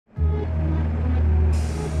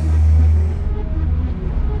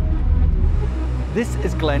This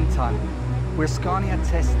is Gläntanu, where Scania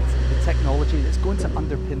tests the technology that's going to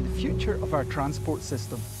underpin the future of our transport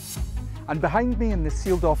system. And behind me in this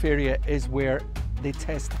sealed off area is where they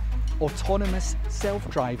test autonomous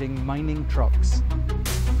self-driving mining trucks.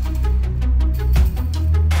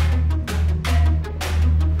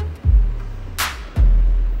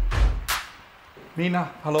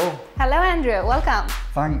 Nina, hello. Hello Andrew, welcome.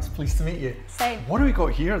 Thanks, pleased to meet you. Same. What do we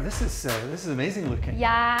got here? This is amazing looking.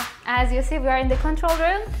 Yeah, as you see, we are in the control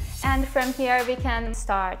room, and from here we can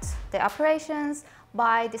start the operations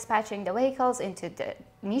by dispatching the vehicles into the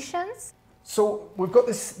missions. So we've got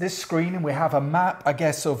this screen and we have a map, I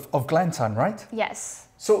guess, of Gläntanu, right? Yes.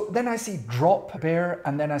 So then I see drop there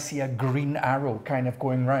and then I see a green arrow kind of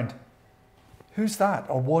going round. Who's that,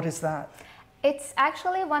 or what is that? It's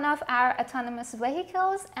actually one of our autonomous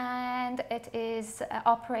vehicles, and it is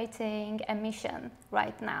operating a mission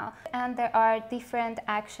right now. And there are different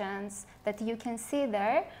actions that you can see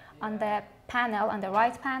there on the panel, on the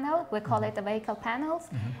right panel. We call it the vehicle panels.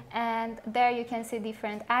 And there you can see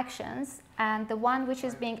different actions. And the one which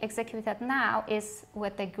is being executed now is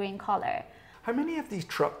with the green color. How many of these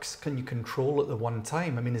trucks can you control at the one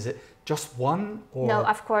time? I mean, is it just one? Or? No,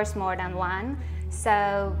 of course, more than one.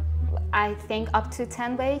 So I think up to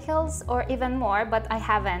 10 vehicles or even more, but I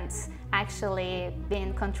haven't actually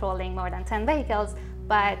been controlling more than 10 vehicles,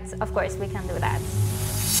 but of course we can do that.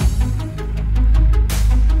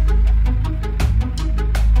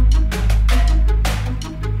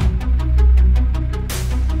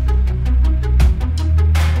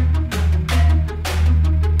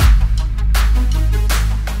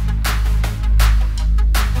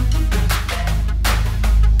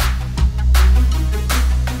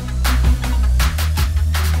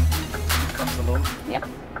 Yep.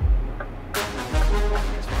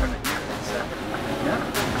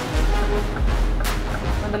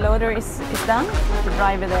 When the loader is done, the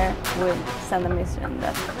driver there will send a mission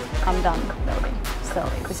that I'm done loading. So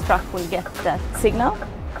this truck will get that signal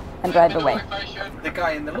and drive away. The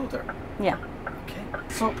guy in the loader? Yeah. Okay.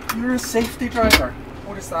 So you're a safety driver.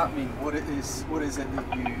 What does that mean? What is it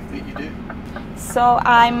that you do? So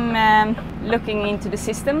I'm looking into the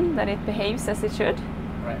system that it behaves as it should.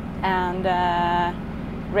 Right. And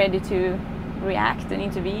ready to react and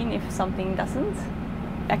intervene if something doesn't.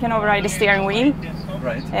 I can override the steering wheel,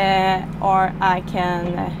 right. Or I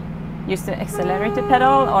can use the accelerator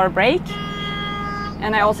pedal or brake.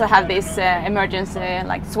 And I also have this emergency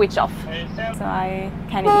like switch off, so I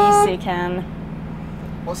kind of easy can.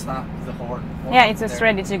 What's that? The horn? What yeah, it's just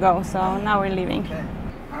ready to go. So now we're leaving. Okay.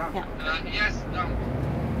 Ah. Yeah. Yes, no.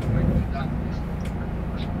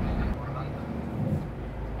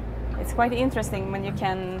 It's quite interesting when you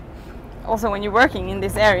can, also when you're working in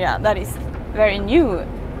this area that is very new,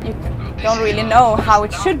 you don't really know how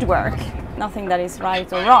it should work. Nothing that is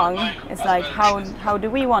right or wrong. It's like how do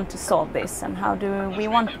we want to solve this and how do we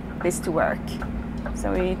want this to work?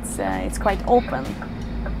 So it's quite open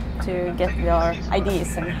to get your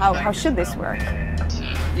ideas and how should this work.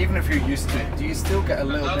 Even if you're used to it, do you still get a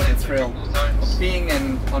little bit of thrill of being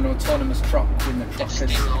in an autonomous truck when the truck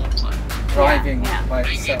is driving by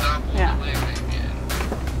itself? Yeah.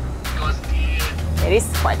 It is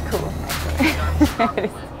quite cool, actually.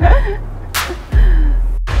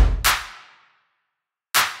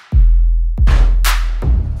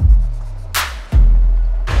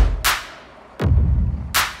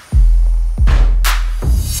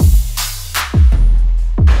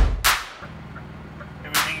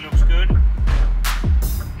 Everything looks good.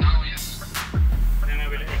 Now, yes. Then I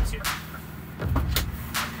will exit.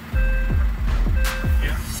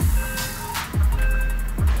 Yeah.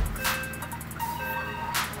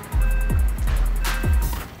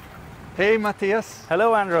 Hey Matthias.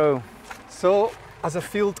 Hello Andrew. So, as a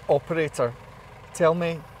field operator, tell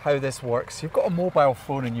me how this works. You've got a mobile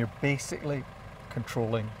phone and you're basically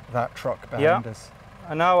controlling that truck behind us.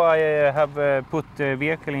 And now I have put the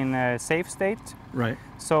vehicle in a safe state. Right.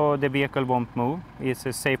 So the vehicle won't move. It's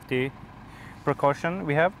a safety precaution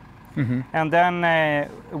we have. And then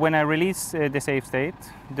when I release the safe state,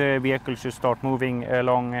 the vehicle should start moving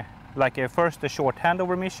along like first a short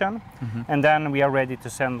handover mission, and then we are ready to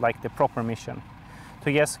send like the proper mission. So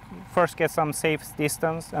yes, first get some safe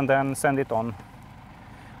distance and then send it on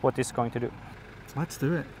what it's going to do. Let's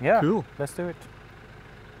do it. Yeah, cool. Let's do it.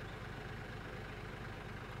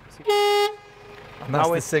 And that's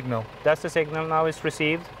the signal. That's the signal, now it's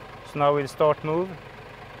received. So now we'll start move.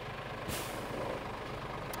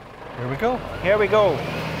 Here we go. Here we go.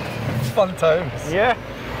 Fun times. Yeah.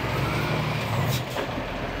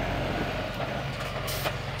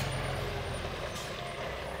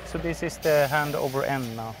 So this is the handover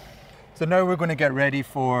end now. So now we're going to get ready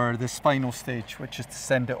for the final stage, which is to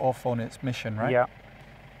send it off on its mission, right? Yeah.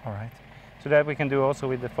 All right. So that we can do also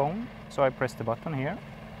with the phone. So I press the button here.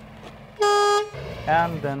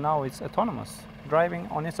 And now it's autonomous, driving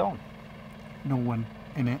on its own. No one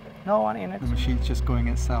in it. No one in it. The machine's just going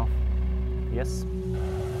itself. Yes.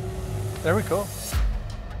 There we go.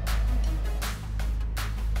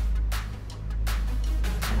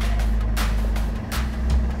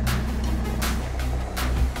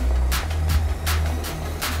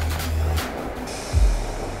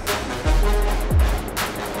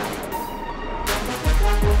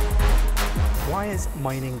 Why is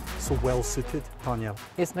mining so well suited, Daniel?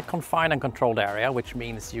 It's in a confined and controlled area, which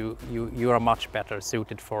means you are much better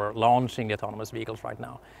suited for launching the autonomous vehicles right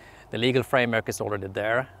now. The legal framework is already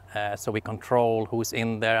there, so we control who's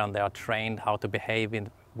in there and they are trained how to behave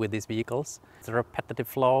with these vehicles. It's a repetitive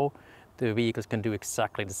flow. The vehicles can do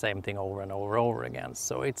exactly the same thing over and over again.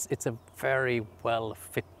 So it's a very well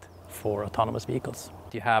fit for autonomous vehicles.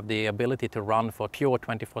 You have the ability to run for pure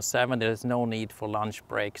 24/7. There is no need for lunch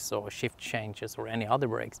breaks or shift changes or any other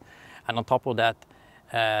breaks. And on top of that,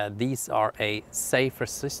 these are a safer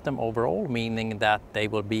system overall, meaning that they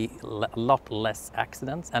will be a lot less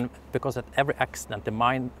accidents. And because at every accident, the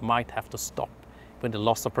mine might have to stop with the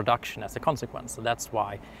loss of production as a consequence. So that's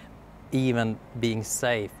why even being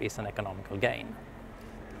safe is an economical gain.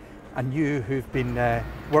 And you, who've been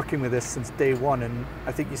working with this since day one, and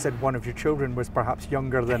I think you said one of your children was perhaps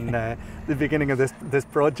younger than the beginning of this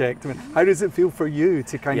project. I mean, how does it feel for you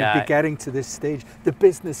to kind of be getting to this stage, the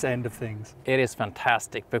business end of things? It is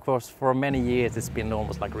fantastic, because for many years it's been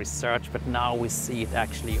almost like research, but now we see it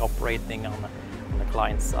actually operating on the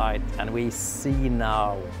client side, and we see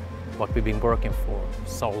now what we've been working for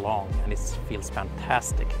so long, and it feels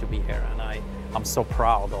fantastic to be here, and I'm so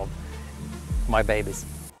proud of my babies.